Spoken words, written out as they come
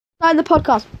starting the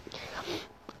podcast.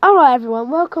 Alright everyone,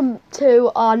 welcome to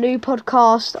our new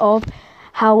podcast of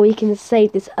how we can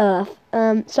save this earth.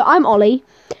 So I'm Ollie,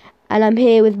 and I'm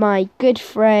here with my good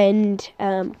friend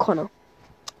Connor.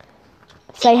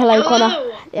 Say hello,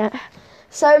 Connor. Yeah.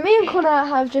 So me and Connor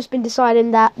have just been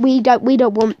deciding that we don't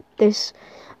want this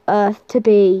earth to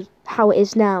be how it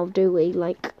is now, do we?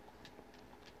 Like,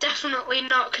 definitely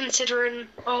not, considering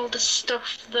all the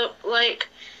stuff that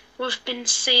we've been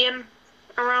seeing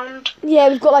around. Yeah,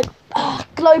 we've got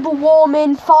global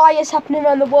warming, fires happening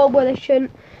around the world where they shouldn't.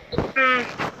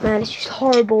 Man, it's just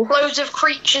horrible. Loads of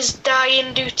creatures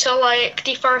dying due to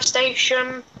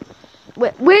deforestation.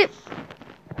 We're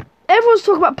everyone's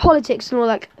talking about politics and all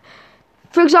that.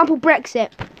 For example,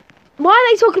 Brexit. Why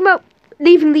are they talking about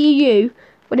leaving the EU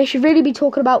when they should really be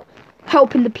talking about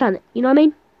helping the planet? You know what I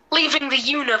mean? Leaving the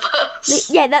universe.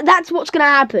 Yeah, that's what's going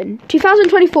to happen.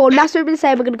 2024, NASA have been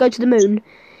saying we're going to go to the moon.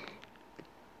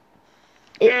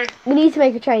 We need to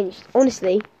make a change,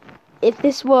 honestly. If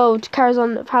this world carries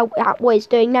on what it's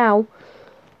doing now,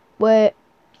 we're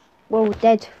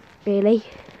dead, really.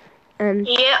 And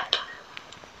yep.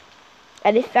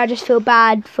 And if I just feel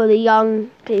bad for the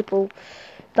young people,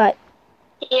 but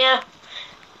yeah,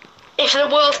 if the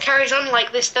world carries on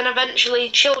like this, then eventually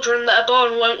children that are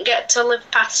born won't get to live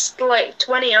past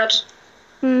 20 odd.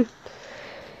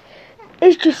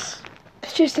 It's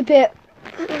just a bit.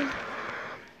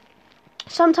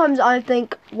 Sometimes I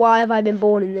think, why have I been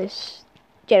born in this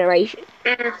generation?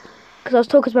 Because I was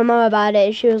talking to my mum about it,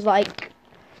 and she was like,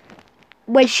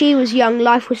 when she was young,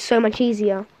 life was so much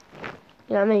easier.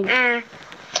 You know what I mean?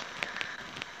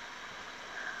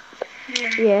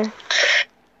 Yeah.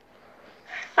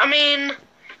 I mean,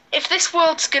 if this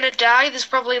world's gonna die, there's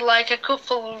probably a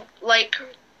couple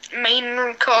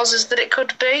main causes that it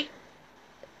could be.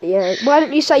 Yeah. Why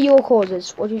don't you say your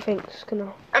causes? What do you think's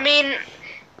gonna? I mean,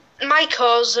 my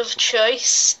cause of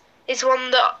choice is one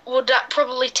that would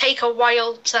probably take a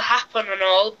while to happen and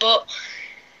all, but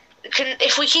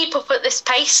if we keep up at this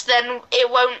pace, then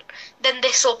it won't. Then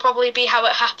this will probably be how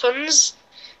it happens.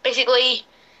 Basically,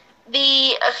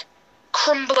 the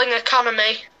crumbling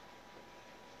economy,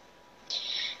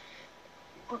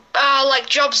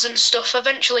 jobs and stuff.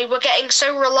 Eventually, we're getting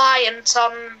so reliant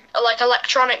on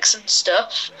electronics and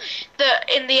stuff that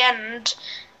in the end,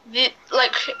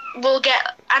 we'll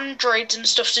get androids and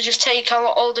stuff to just take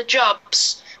all the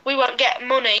jobs. We won't get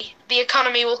money. The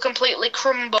economy will completely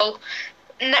crumble.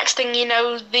 Next thing you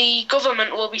know, the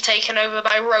government will be taken over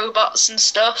by robots and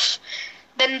stuff.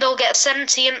 Then they'll get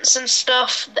sentience and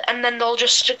stuff, and then they'll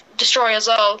just destroy us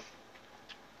all.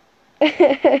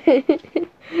 That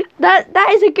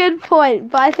is a good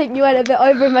point, but I think you went a bit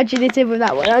over imaginative with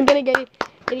that one. I'm gonna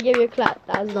give you a clap.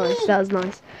 That was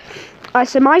nice. Alright,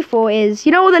 so my thought is,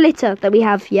 you know all the litter that we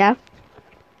have, yeah?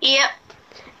 Yep.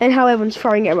 And how everyone's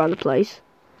throwing it around the place?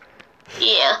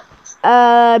 Yeah.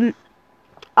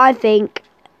 I think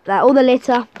that all the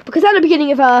litter, because at the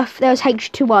beginning of Earth there was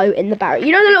H2O in the barrier.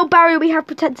 You know the little barrier we have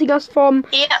protecting us from?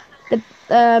 Yeah. The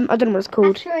I don't know what it's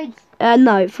called. Asteroids.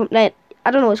 No,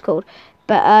 I don't know what it's called.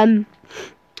 But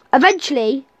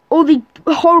eventually all the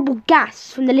horrible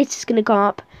gas from the litter is going to come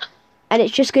up, and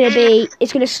it's just going to be,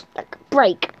 it's going to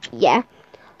break. Yeah.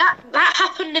 That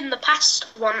happened in the past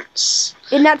once.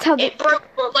 And that's how it broke,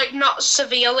 but not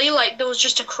severely. There was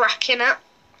just a crack in it.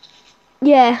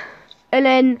 Yeah, and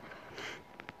then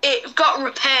it got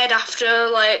repaired after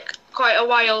quite a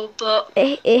while, but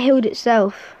it healed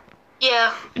itself.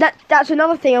 Yeah. That's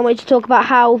another thing I wanted to talk about,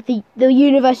 how the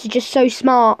universe is just so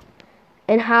smart,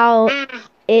 and how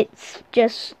it's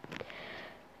just,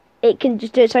 it can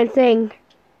just do its own thing.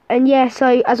 And yeah,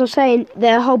 so as I was saying,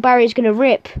 the whole barrier is going to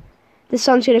rip. The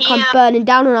sun's going to come burning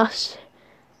down on us.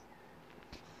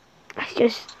 It's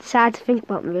just sad to think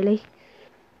about, really.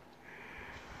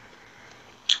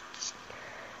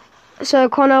 So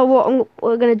Connor, what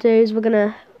we're going to do is we're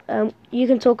going to, you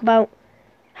can talk about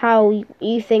how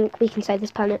you think we can save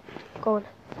this planet. Go on.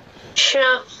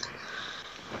 Sure.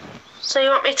 So you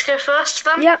want me to go first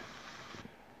then? Yep.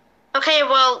 Okay,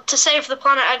 well, to save the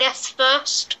planet, I guess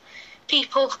first,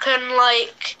 people can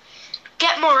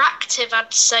get more active,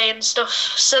 I'd say, and stuff.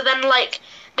 So then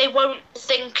they won't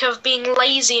think of being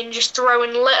lazy and just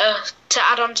throwing litter, to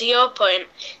add on to your point.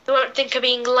 They won't think of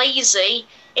being lazy.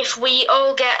 If we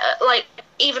all get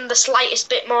even the slightest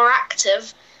bit more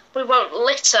active, we won't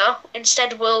litter.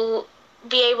 Instead, we'll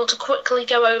be able to quickly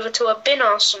go over to a bin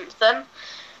or something.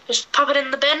 Just pop it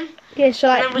in the bin. Yeah,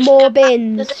 so more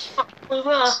bins. We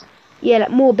were. Yeah,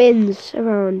 more bins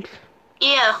around.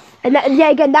 Yeah. And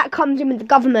again, that comes in with the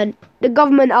government. The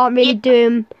government aren't really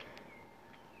doing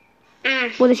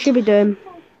what they should be doing.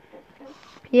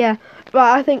 Yeah,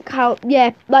 right. I think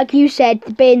like you said,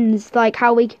 the bins, like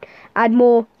how we can add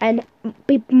more and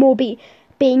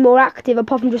being more active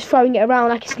apart from just throwing it around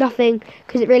like it's nothing,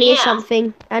 because it really is Yeah.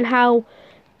 something, and how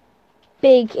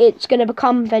big it's going to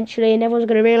become eventually, and everyone's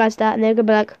going to realise that, and they're going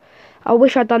to be like, I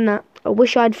wish I'd done that. I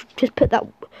wish I'd just put that.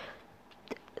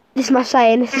 This is my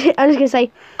saying. I'm just going to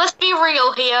say, Let's be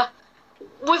real here.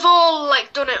 We've all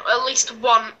like done it at least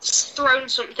once, thrown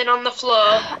something on the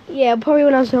floor. yeah, probably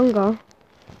when I was younger.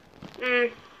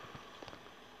 Mm.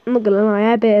 I'm not going to lie, I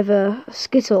had a bit of a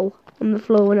skittle on the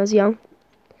floor when I was young.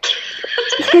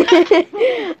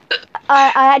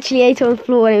 I actually ate on the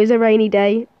floor and it was a rainy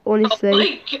day, honestly. Oh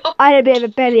my god, I had a bit of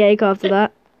a bellyache after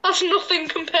that. that's nothing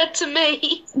compared to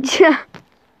me.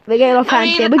 We're getting off hand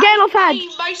here. We're getting off hand.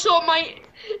 I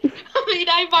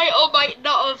might or might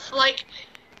not have like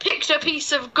picked a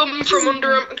piece of gum from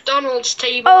under a McDonald's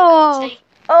table.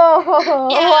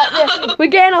 Yeah. We're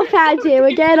getting off hand here.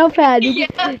 We're getting off hand.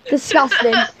 Yeah.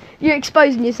 Disgusting. You're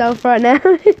exposing yourself right now.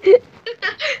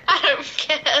 I don't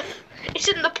care. It's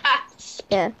in the past.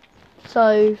 Yeah.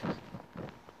 So,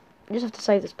 we just have to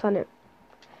save this planet.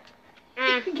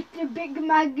 Mm. It's a big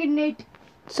magnet.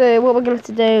 So what we're going to have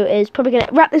to do is probably going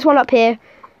to wrap this one up here.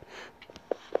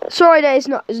 Sorry that it's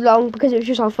not as long because it was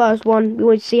just our first one. We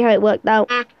wanted to see how it worked out.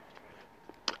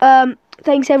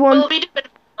 Thanks everyone. We'll be doing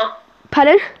more.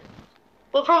 Pardon?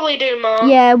 We'll probably do more.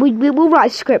 Yeah, we'll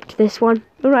write a script for this one.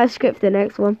 We'll write a script for the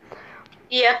next one.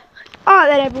 Yeah. Alright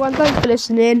then everyone, thanks for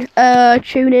listening.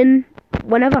 Tune in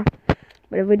whenever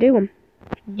we do one.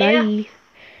 Bye. Yeah.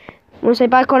 Want to say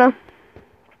bye, Connor?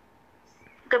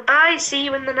 Goodbye. See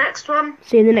you in the next one.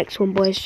 See you in the next one, boys.